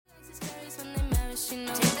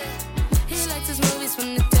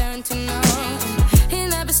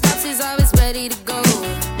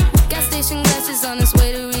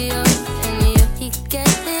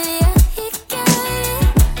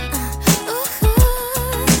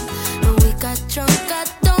got drunk, I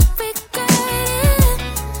don't regret it.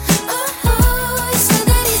 Oh, he said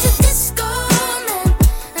that he's a disco man,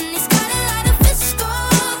 and he's got a lot of fiscal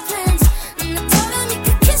plans. And I told him he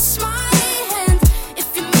could kiss my hand if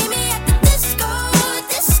you meet me at the disco.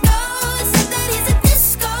 He said that he's a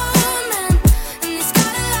disco man, and he's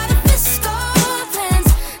got a lot of fiscal plans.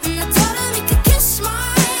 And I told him he could kiss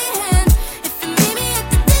my hand if you meet me at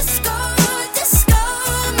the disco.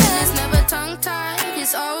 Man, he's never tongue-tied,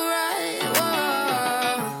 he's alright. Whoa,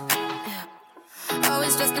 yeah.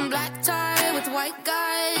 Always dressed in black tie with white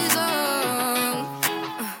guys. Oh,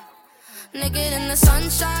 naked in the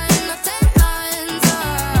sunshine, no tan lines.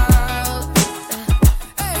 Oh,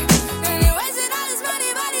 hey. And he wasted all his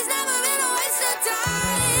money, but he's never been a waste of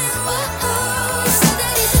time. Whoa, he said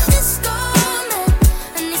that he's a disco man,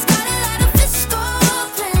 and he's got a lot of fiscal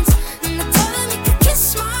plans. And I told him he could kiss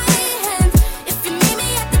my hand if you meet me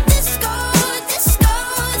at the disco. He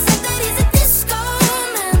said that he's a disco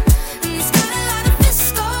man, and he's got a lot of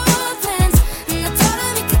fiscal plans. And I told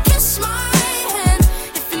him he could kiss my hand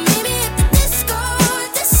if you meet me at the disco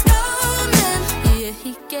man. Yeah,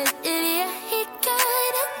 he get it, yeah, he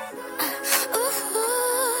got it.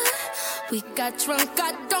 Ooh, we got drunk, I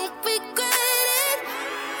don't regret it.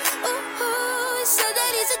 Ooh, he said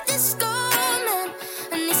that he's a disco man,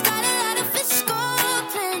 and he's got a lot of fiscal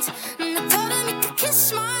plans. And I told him he could kiss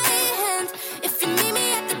my hand if you meet me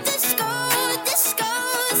at the disco.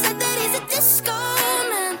 He said that he's a disco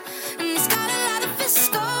man, and he's got a lot of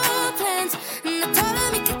fiscal plans. And I told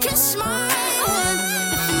him he could kiss my hand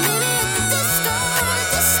if you meet me at the disco man.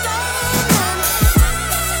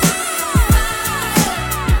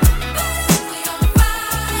 We on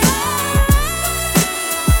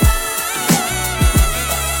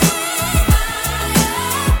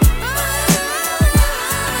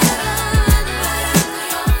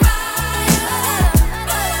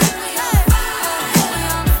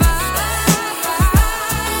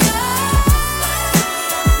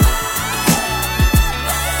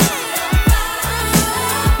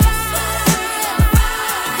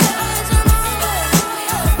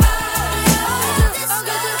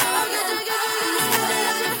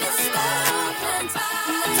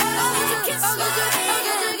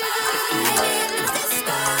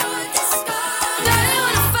Daddy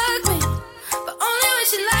wanna fuck me, but only when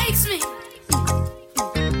she likes me.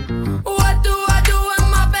 What do I do when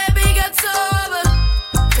my baby gets sober?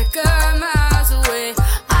 Take her miles away.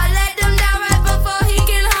 I let him down right before he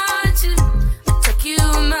can haunt you. I took you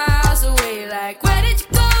miles away, like where did you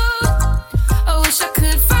go? I wish I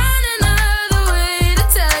could find another way to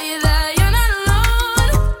tell you that you're not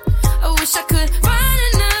alone. I wish I could find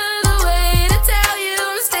another way to tell you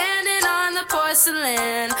I'm standing on the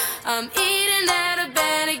porcelain. I'm eating at a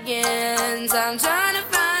Bennigan's. I'm trying to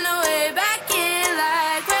find a way back in,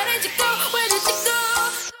 like where did you go? Where did you go?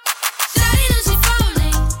 Shawty knows she's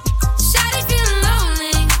phoning. Shawty feeling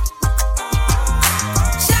lonely.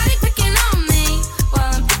 Shawty picking on me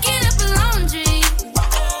while I'm picking up her laundry.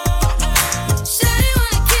 Shawty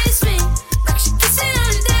wanna kiss me like she kissing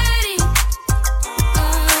on her daddy.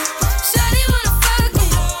 Shawty wanna fuck me,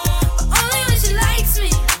 but only when she likes me.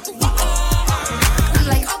 I'm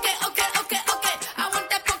like, okay. I want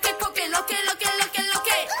that poke, loke.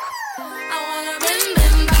 I wanna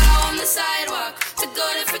bim bow on the sidewalk to go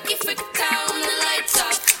to freaky town when the lights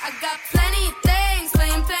off. I got plenty of things,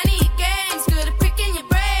 playing plenty of games, good at picking your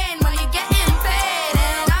brain while you're getting paid,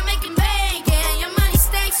 and I'm making bank, and your money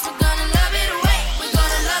stinks. We're gonna love it away.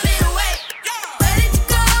 Where did you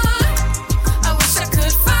go? I wish I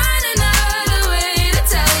could find another way to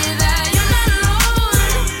tell you that you're not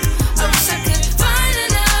alone. I wish I could find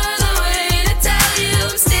another way to tell you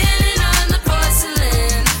I'm standing on the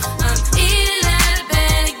porcelain. I'm eating at a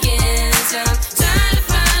Bennigan's. I'm trying to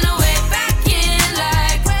find a way back in,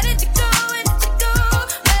 like where did you go?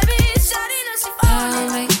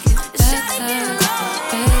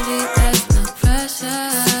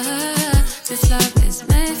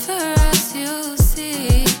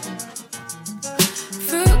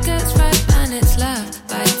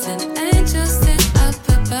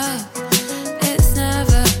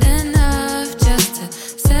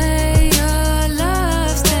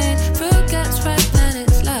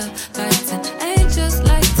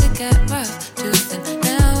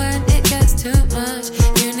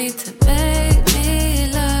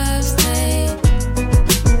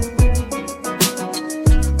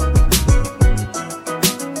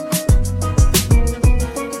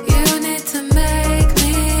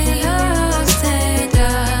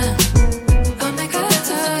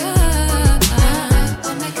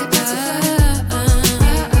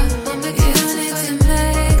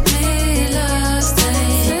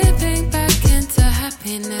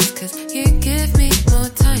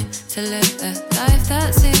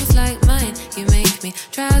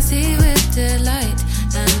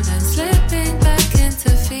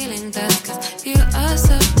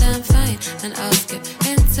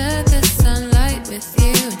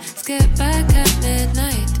 get back at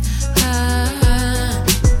midnight.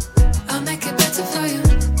 I'll make it better for you.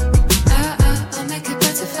 I'll make it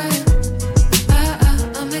better for you.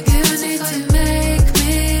 I'll make it better for you. You need to make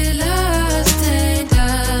me lost and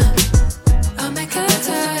down. I'll make it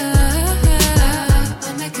better.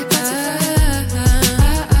 I'll make it better for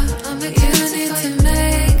you. I'll make it better. You need to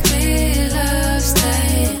make me lost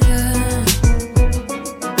and down.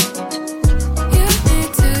 You need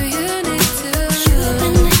to. You've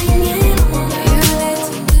been hanging on. You need to make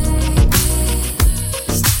me.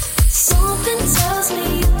 Something tells me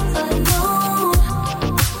you're alone.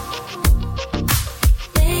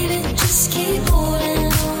 Baby, just keep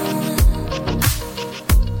holding on.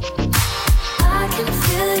 I can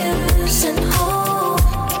feel you losing hope.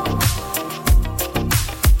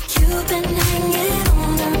 You've been hanging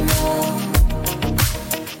on and on.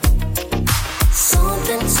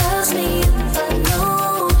 Something tells me you're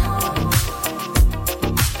alone.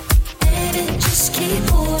 Baby, just keep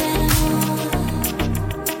holding on.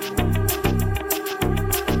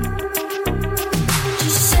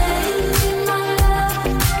 Just say you're my love.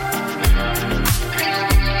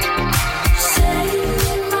 Say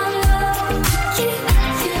you're my love. Keep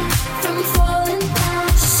you from falling down.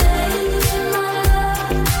 Say you're my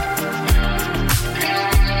love.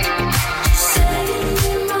 Say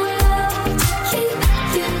you're my love. Keep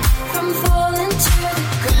you from falling to the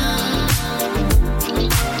ground.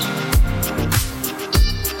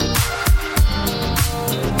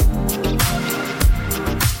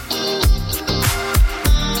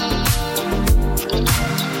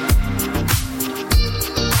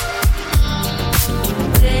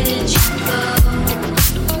 Where did you go?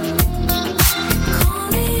 Call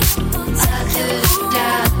me up on I could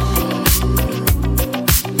die.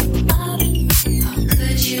 How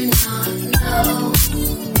could you not know?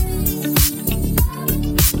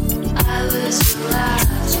 I was alive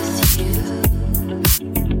with you.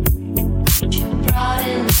 You brought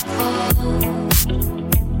in the cold.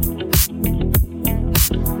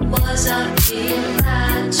 Was I being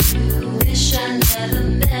lied to? Wish I never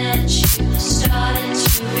met you. Starting to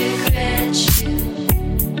regret you.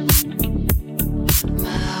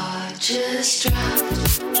 My heart just dropped.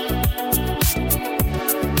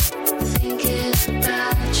 Thinking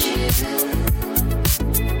about you.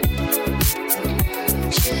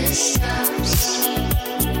 Just stops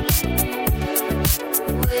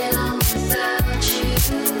when I'm without you.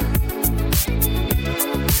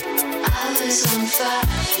 I was on fire.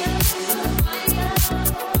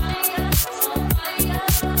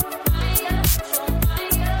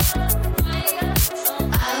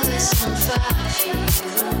 I was on fire for you.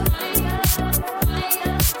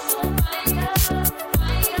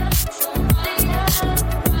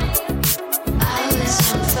 I was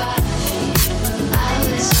on fire for you. I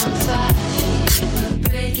was on fire for you.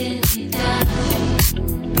 Breaking me down,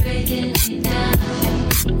 breaking me down.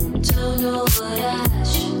 Don't know what I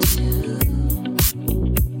should do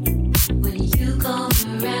when you come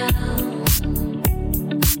around.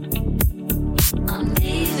 I'm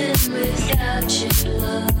leaving without your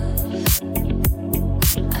love.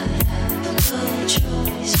 I have no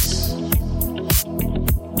choice.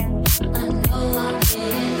 I know I'm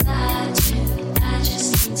being lied to. I just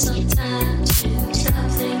need some time to stop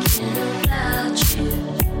thinking about you.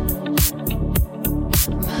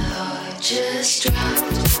 My heart just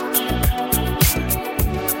dropped.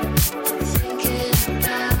 Thinking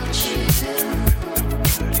about you.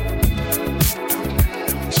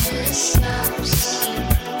 Just stops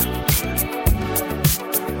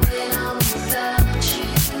when I'm without you.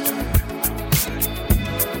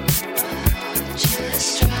 My heart just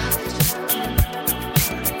dropped.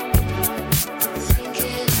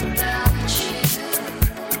 Thinking about you.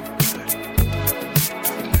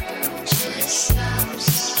 Just stops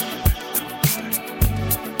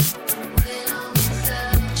when I'm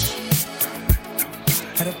without you.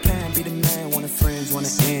 Had a plan, be the man, wanted friends, wanna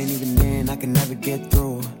end. Even then, I can never get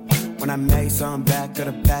through. When I made something back of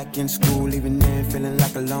the pack in school, even then, feeling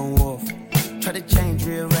like a lone wolf. Try to change,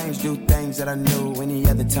 rearrange, do things that I knew any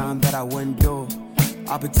other time that I wouldn't do.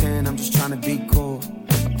 I pretend I'm just trying to be cool.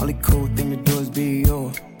 Only cool thing to do is be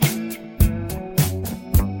you.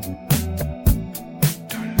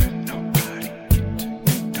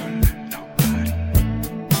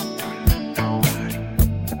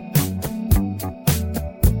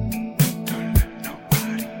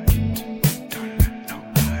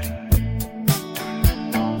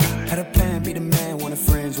 Had a plan, be the man, wanted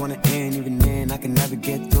friends, wanna end. Even then, I can never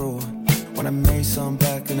get through. When I made something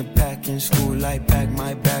back in the pack in school, like pack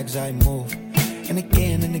my bags, I move. And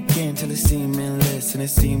again, till it seemed endless. And it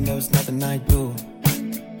seemed there was nothing I do.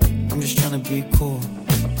 I'm just trying to be cool.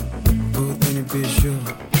 baby, it's you.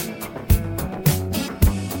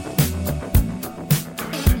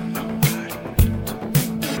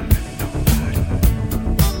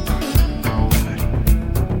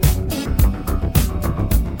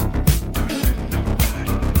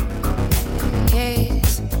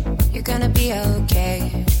 Kids, you're gonna be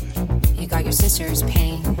okay. You got your sister's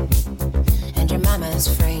pain and your mama's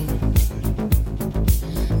frame.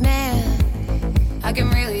 Man, I can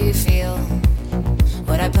really feel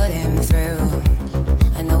what I put him through.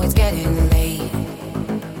 I know it's getting late.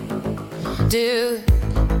 Dude,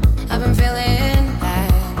 I've been feeling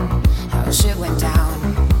bad, how shit went down.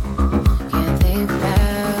 Can't think about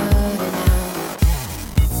it now.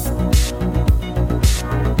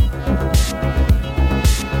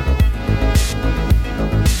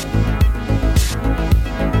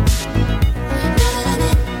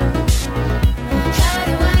 How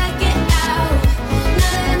do I get out?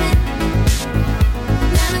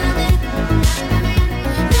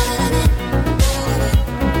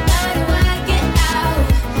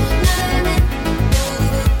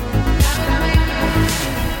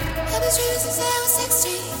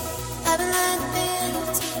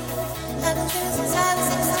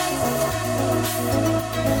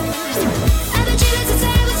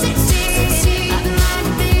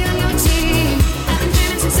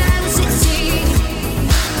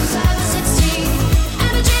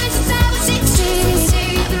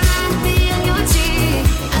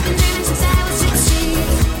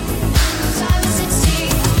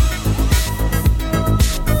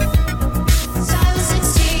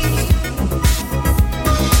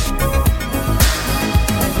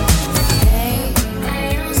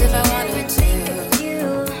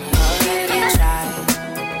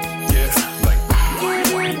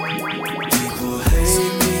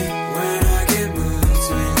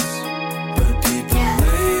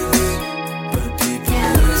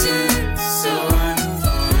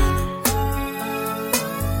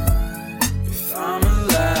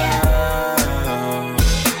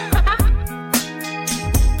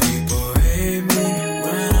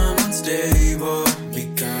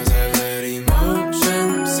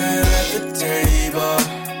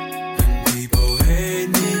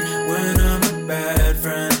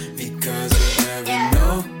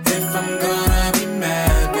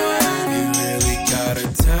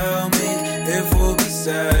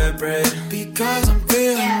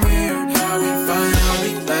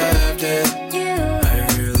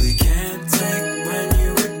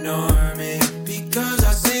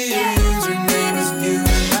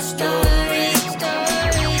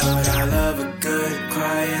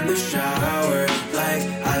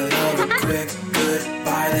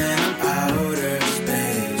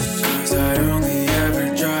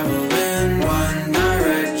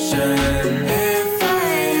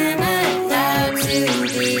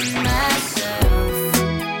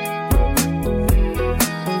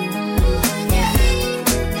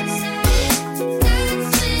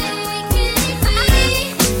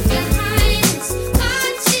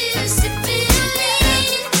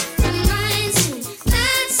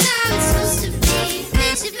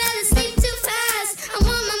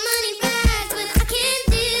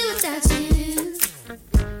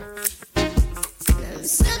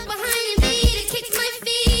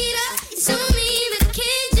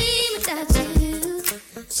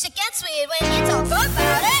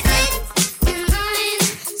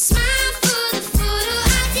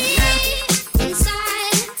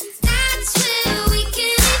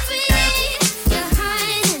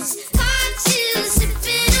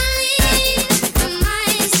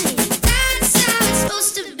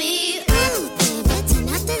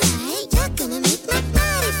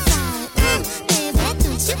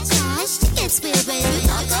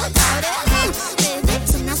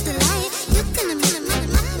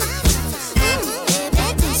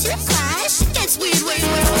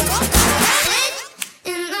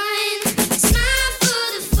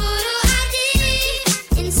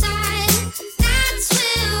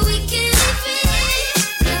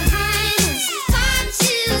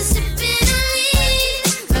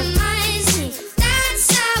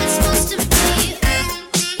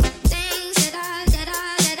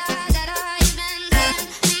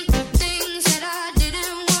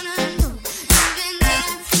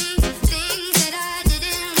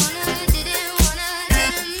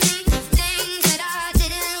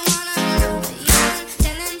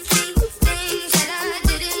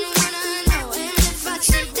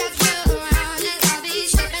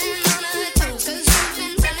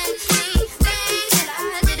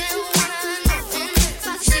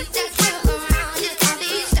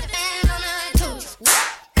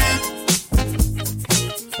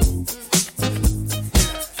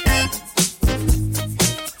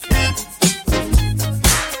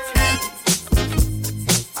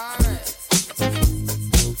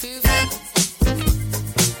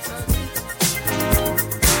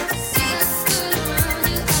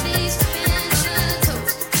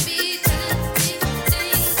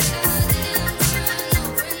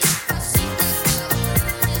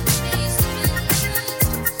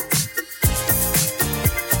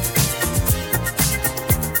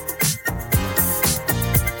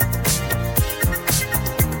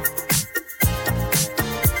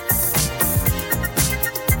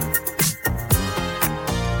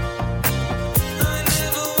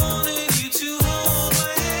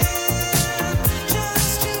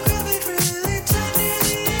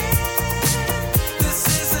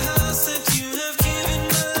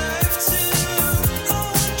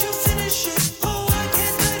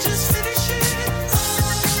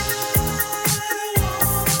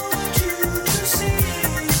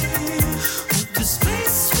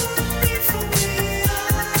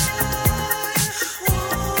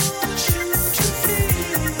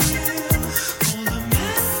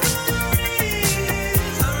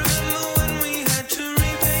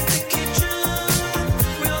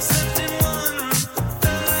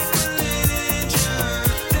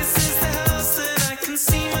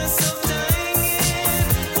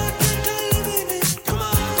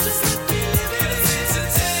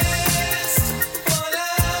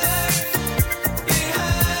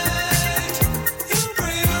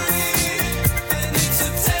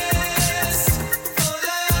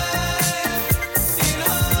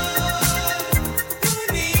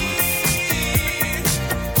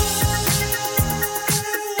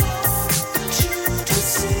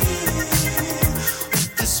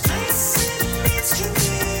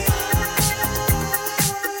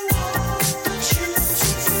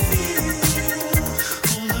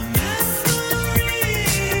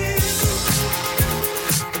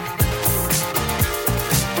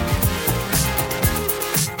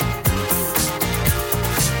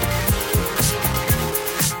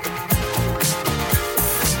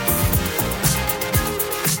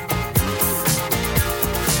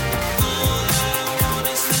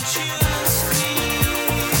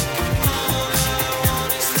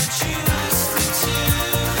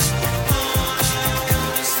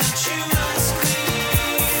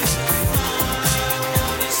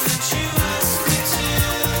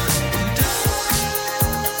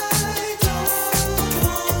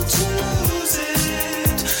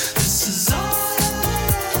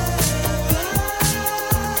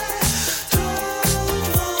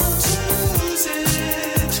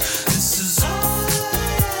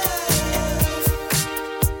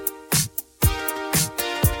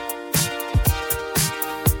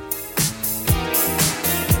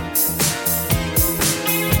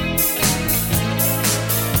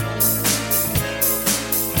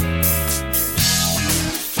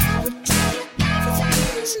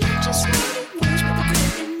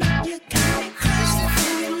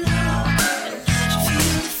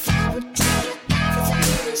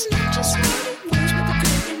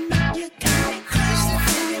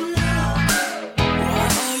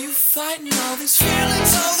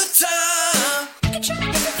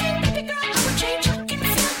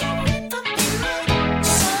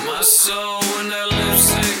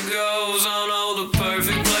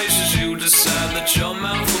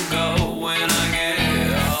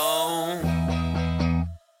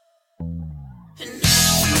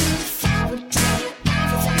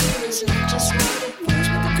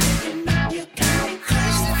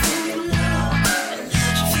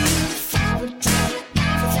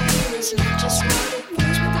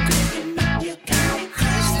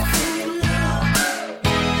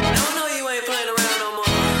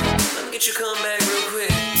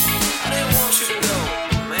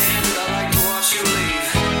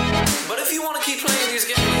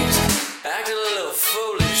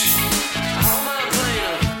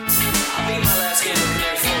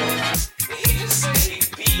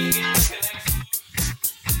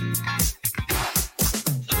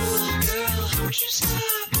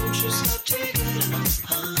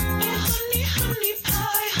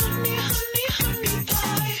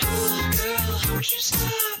 Won't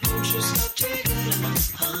you stop taking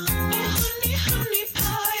honey, honey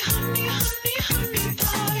pie, honey, honey, honey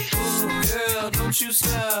pie. Oh, girl, don't you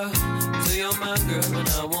stop till you're my girl, and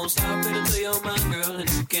I won't stop it until you're my girl, and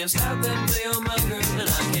you can't stop it until you're my girl, and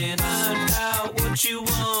I can't find out what you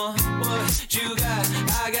want, what you got.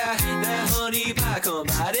 I got that honey pie, come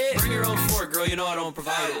bite it. Bring your own fork, girl, you know I don't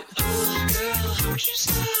provide it. Oh, girl, won't you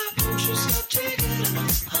stop taking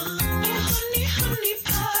honey, honey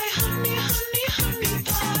pie, honey, honey, honey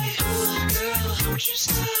pie. Oh, girl, won't you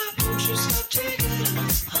stop taking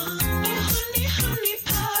honey, honey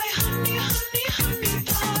pie, honey, honey, honey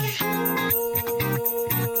pie.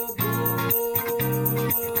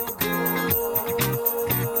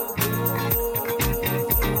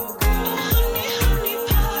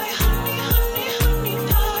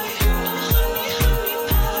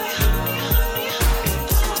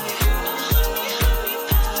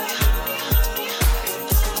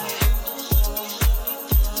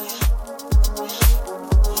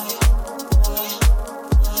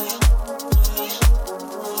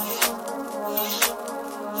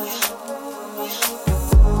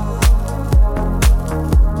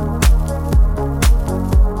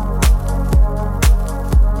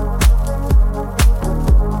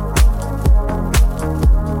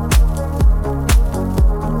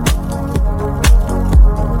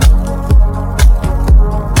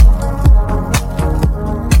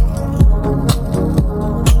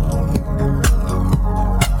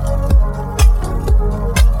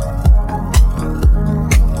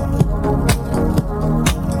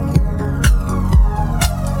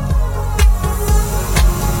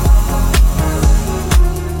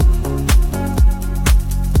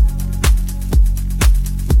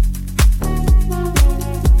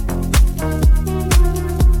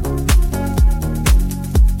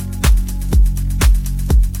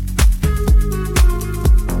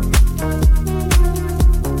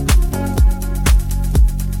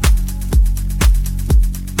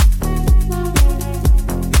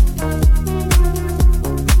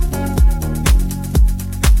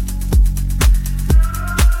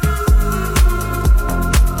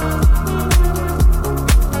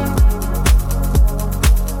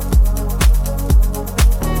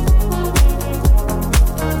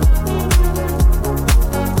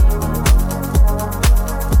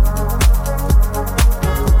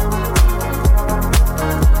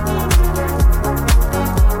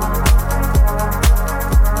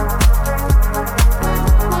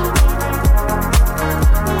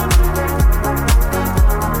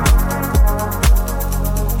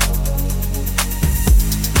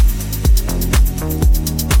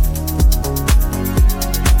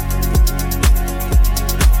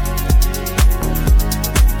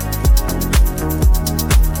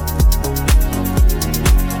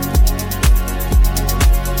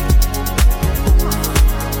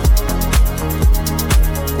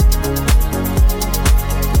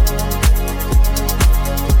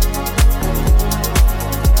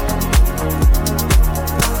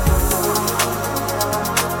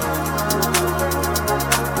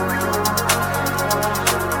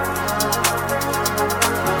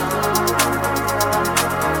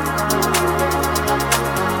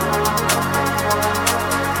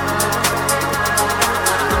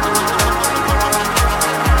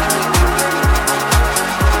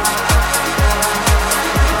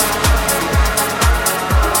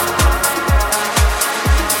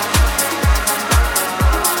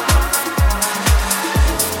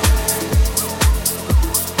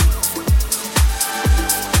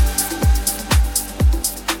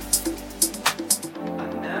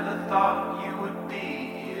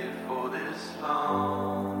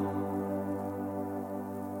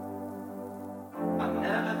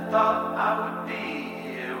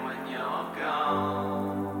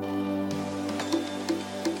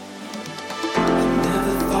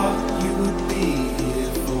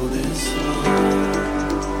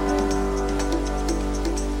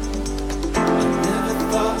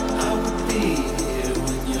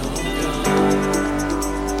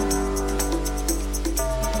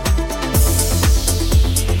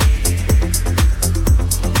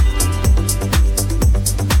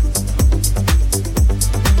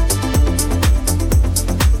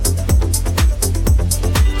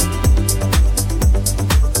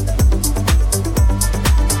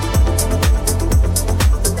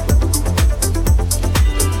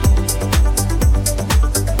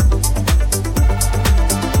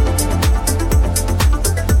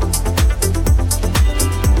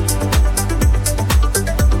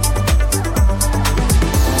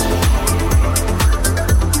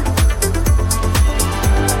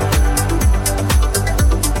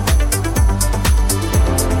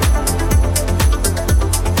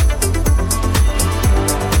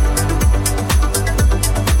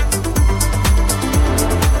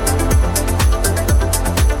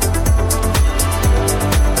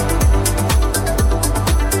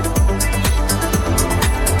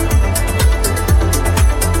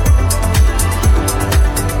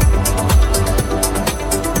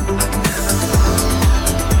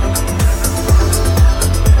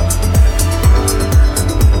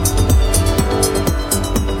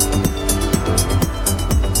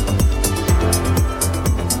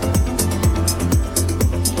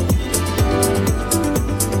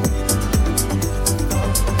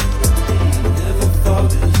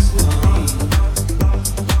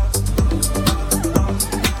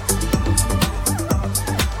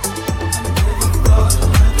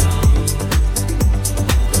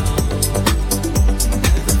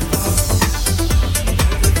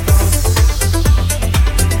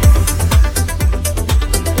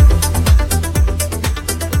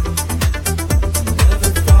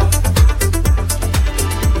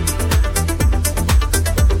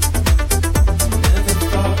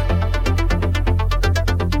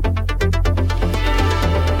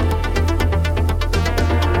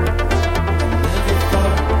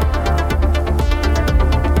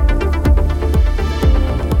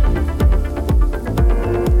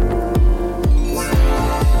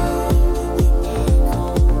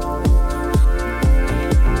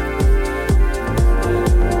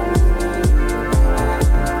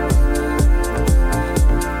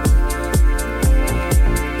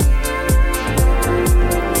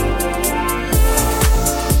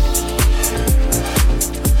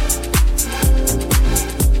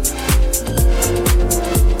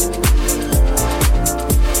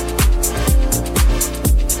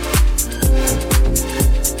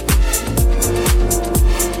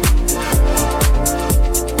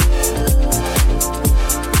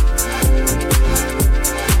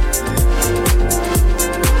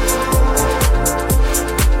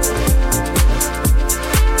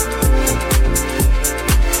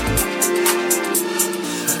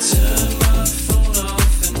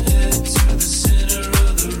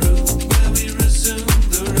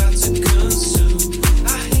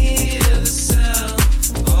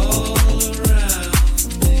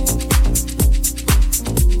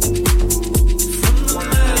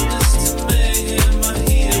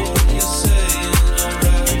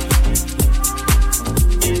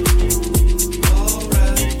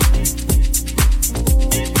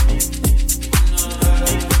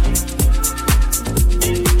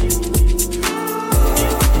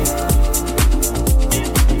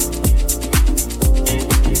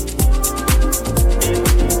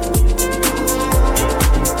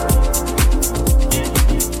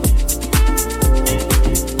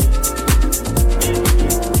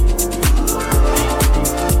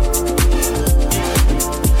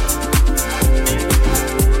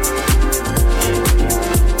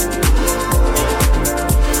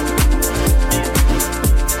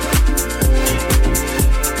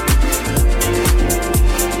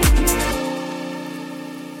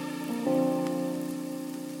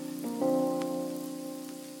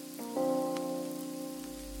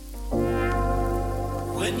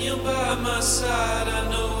 side, I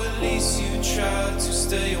know at least you tried to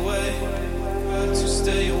stay away, to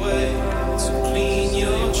stay away, to clean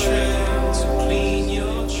your tray, to clean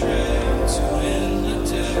your tray, to end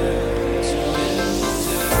the day, to end the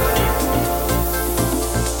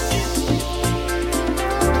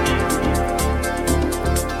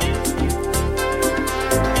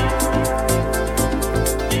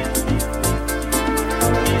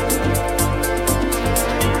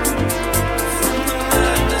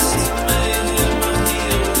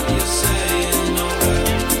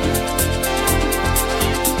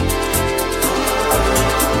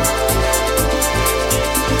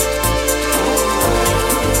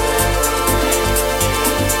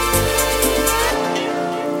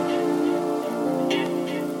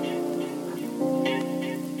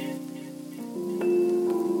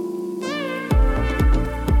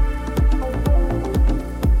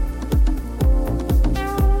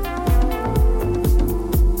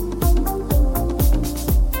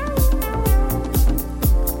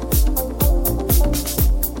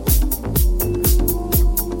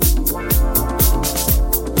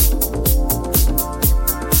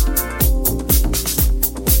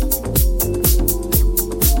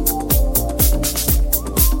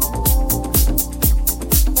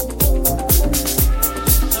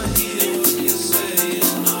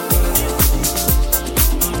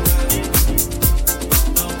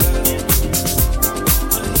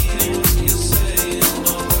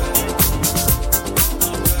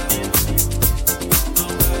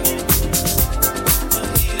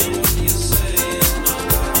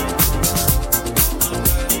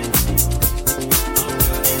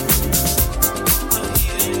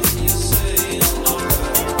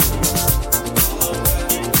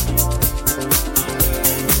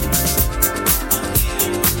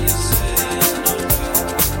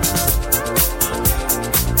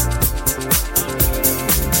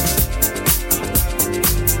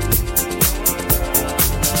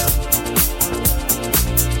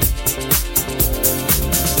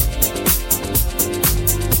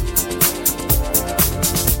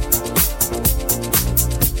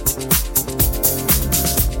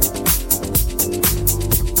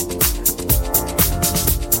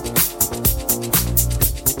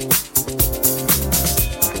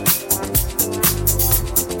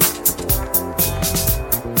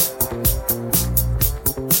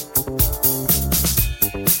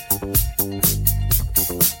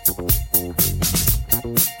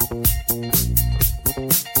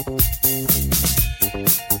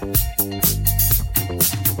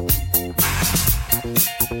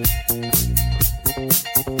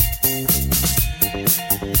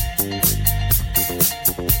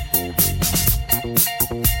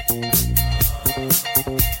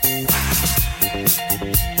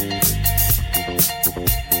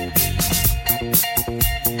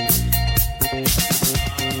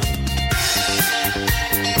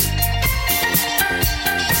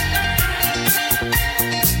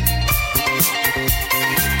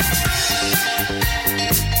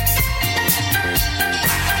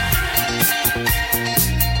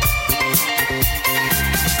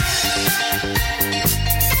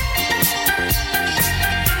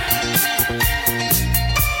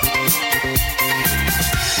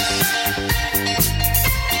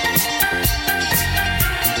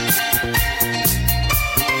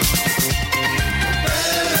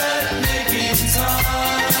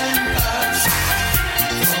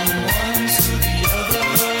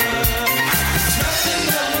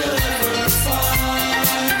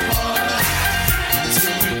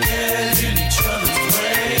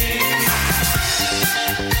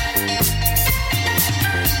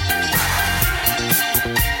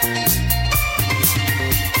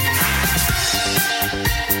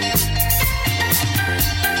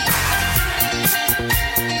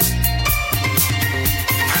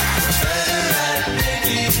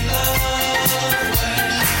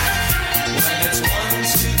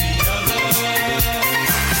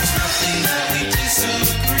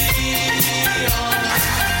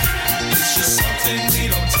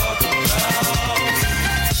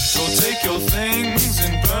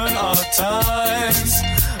times.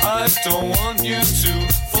 I don't want you to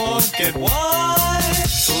forget why.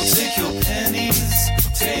 So take your pennies,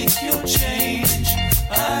 take your change.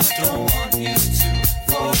 I don't want you to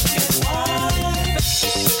forget why.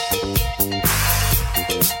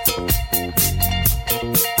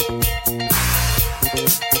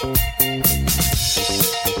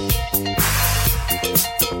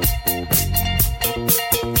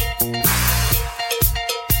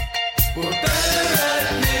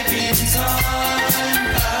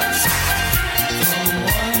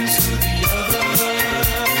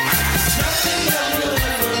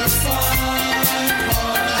 Find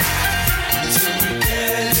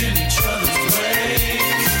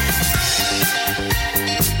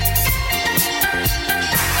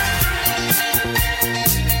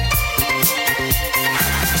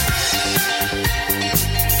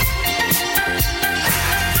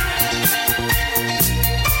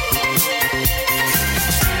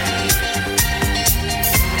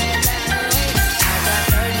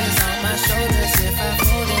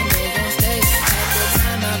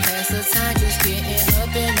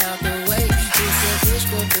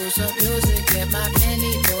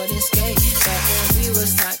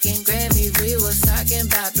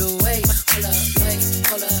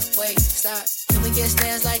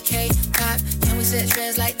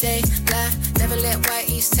trends like they lie. Never let white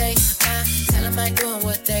East take mine. Tell them I ain't doing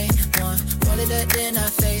what they want. Roll it up, then I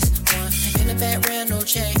face one. In the background, no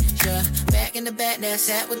change, yeah. Back in the back, that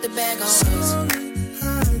sat with the bag on. Soaring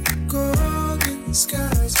high, golden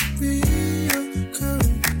skies,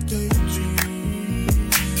 reoccurring daydream.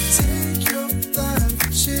 Take your life,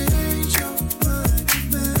 change your mind,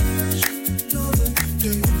 imagine all the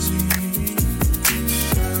daydream.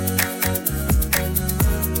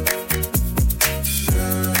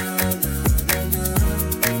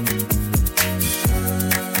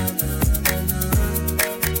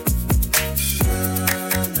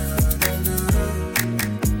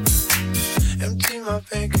 My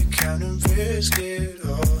bank account and risk it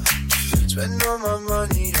all. Spend all my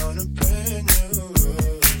money on a brand new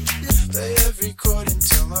road. Play every chord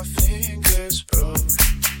until my fingers broke.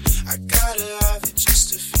 I gotta have it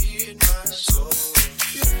just to feed my soul.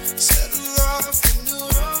 Settle off in the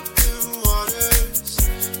open waters.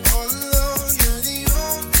 All alone, you're the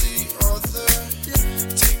only author.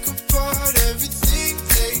 Take apart everything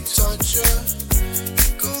they taught you.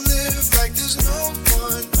 Go live like there's no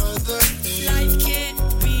one other. Life can't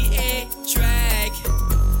be a drag,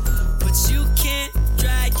 but you can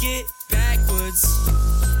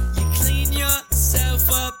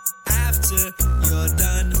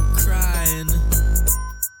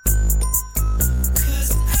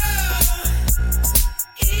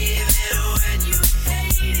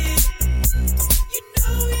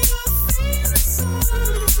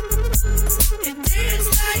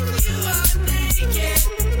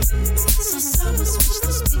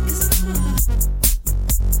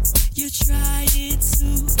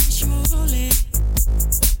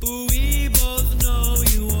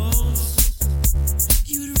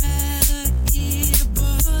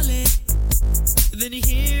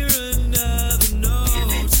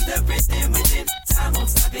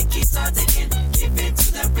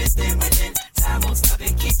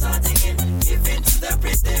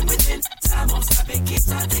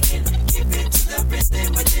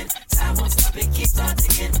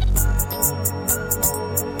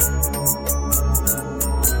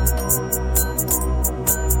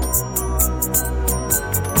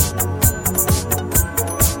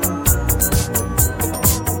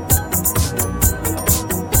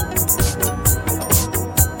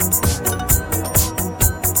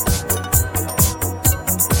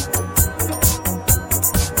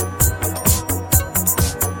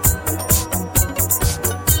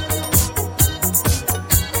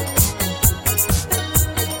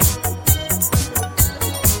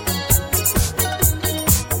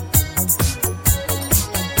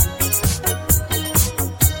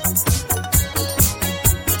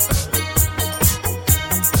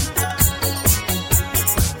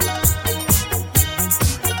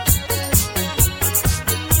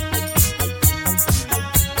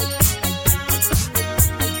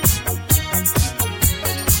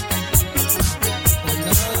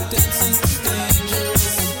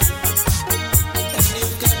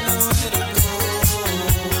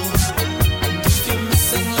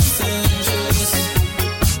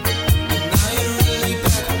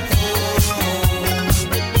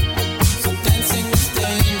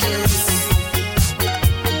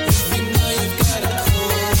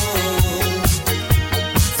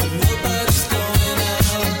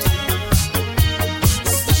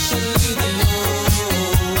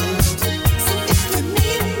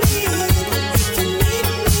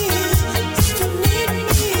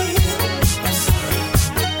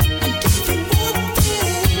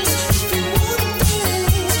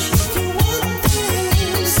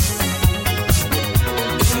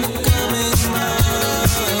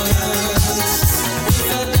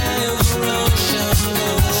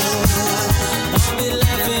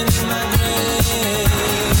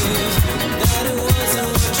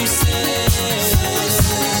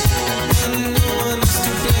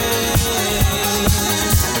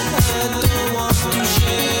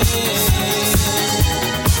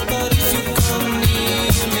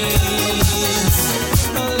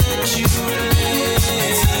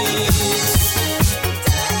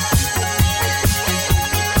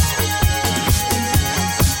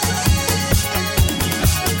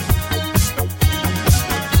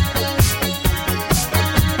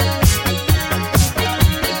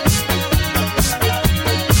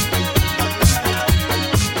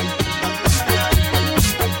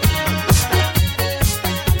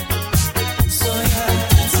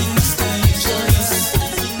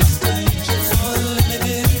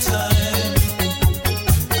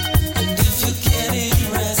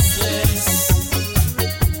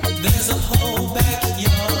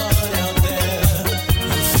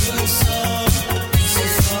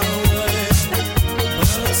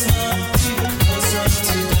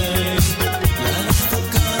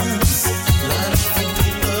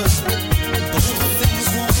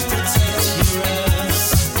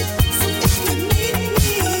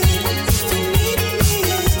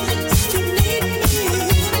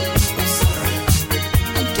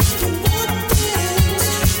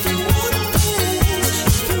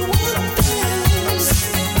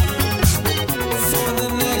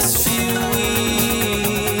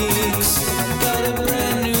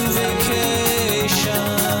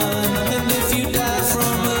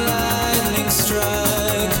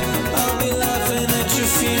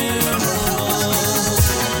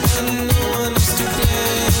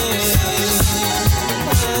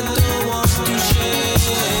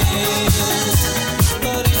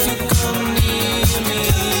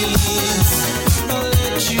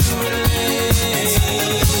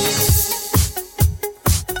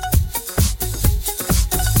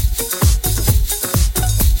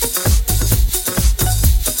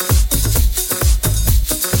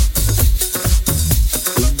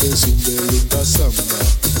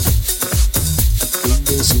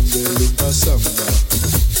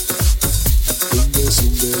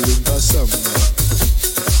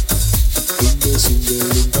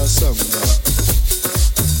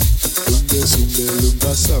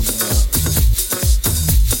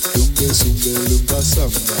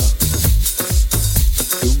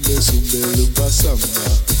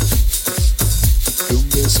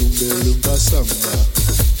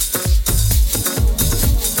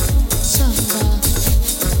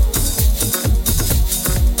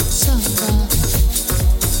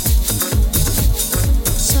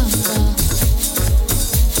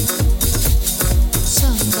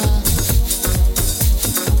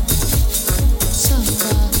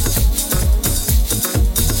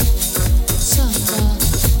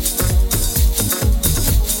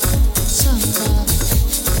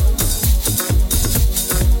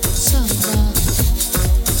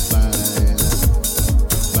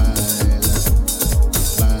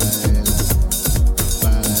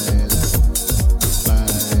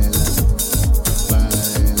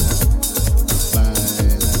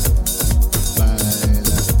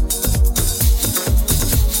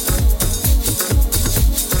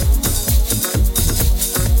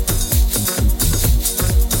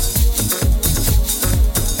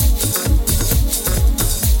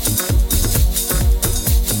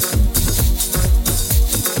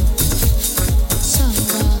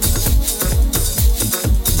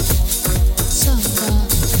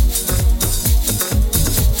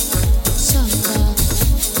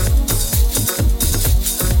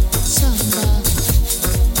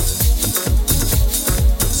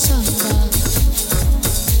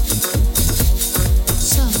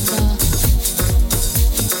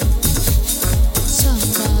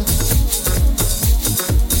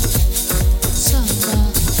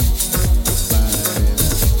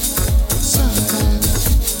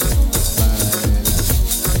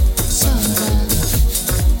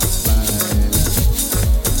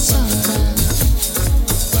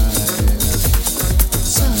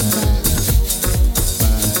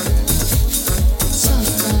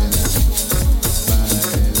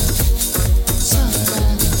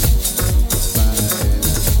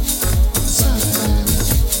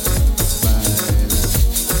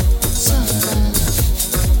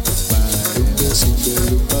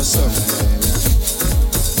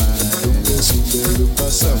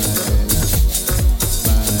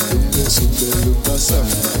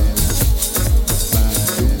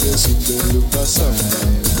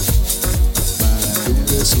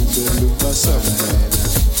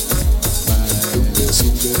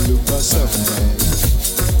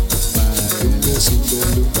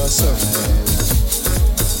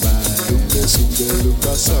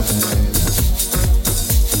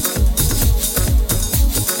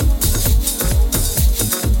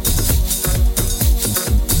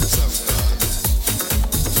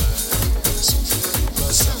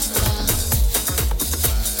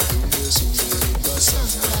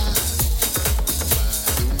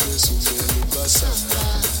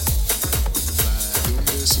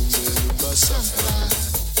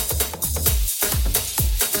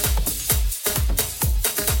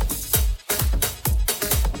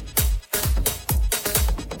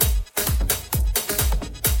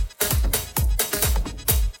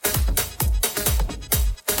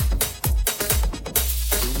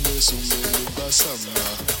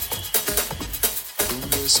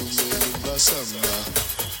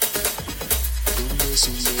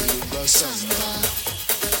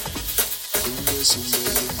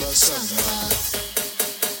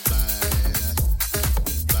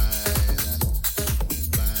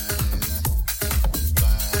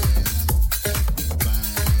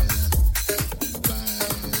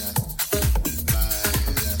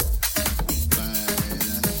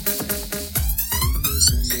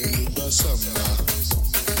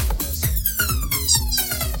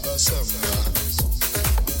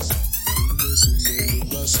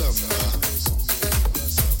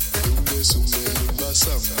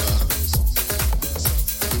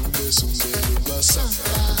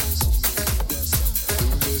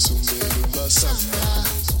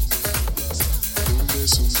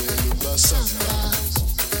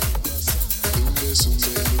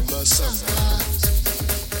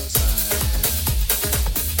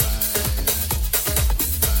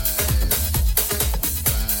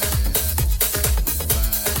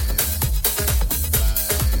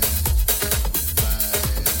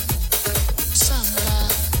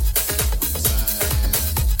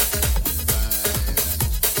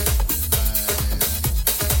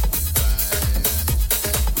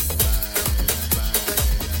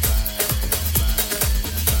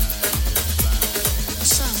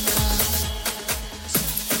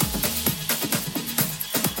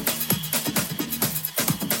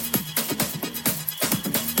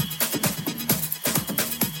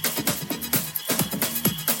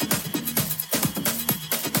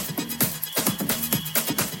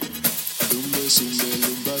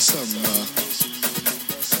lumba samba.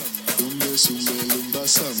 Dumbe sumbe lumba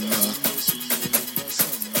samba.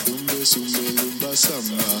 Dumbe sumbe lumba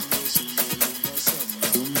samba.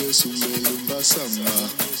 Dumbe sumbe lumba samba.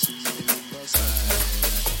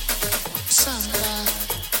 Samba.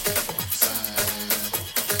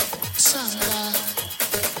 Samba.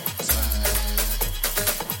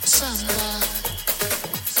 Samba.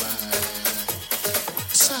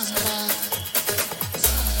 Samba.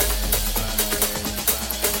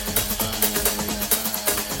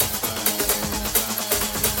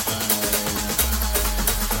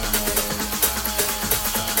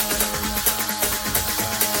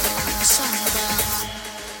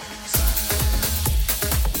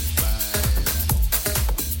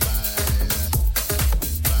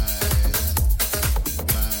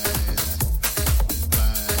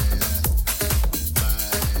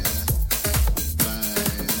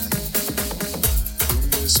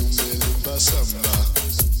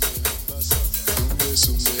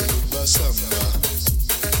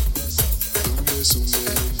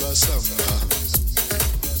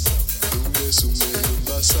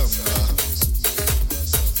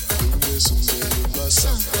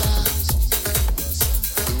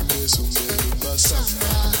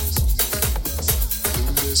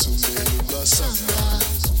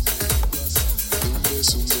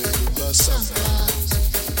 Samba.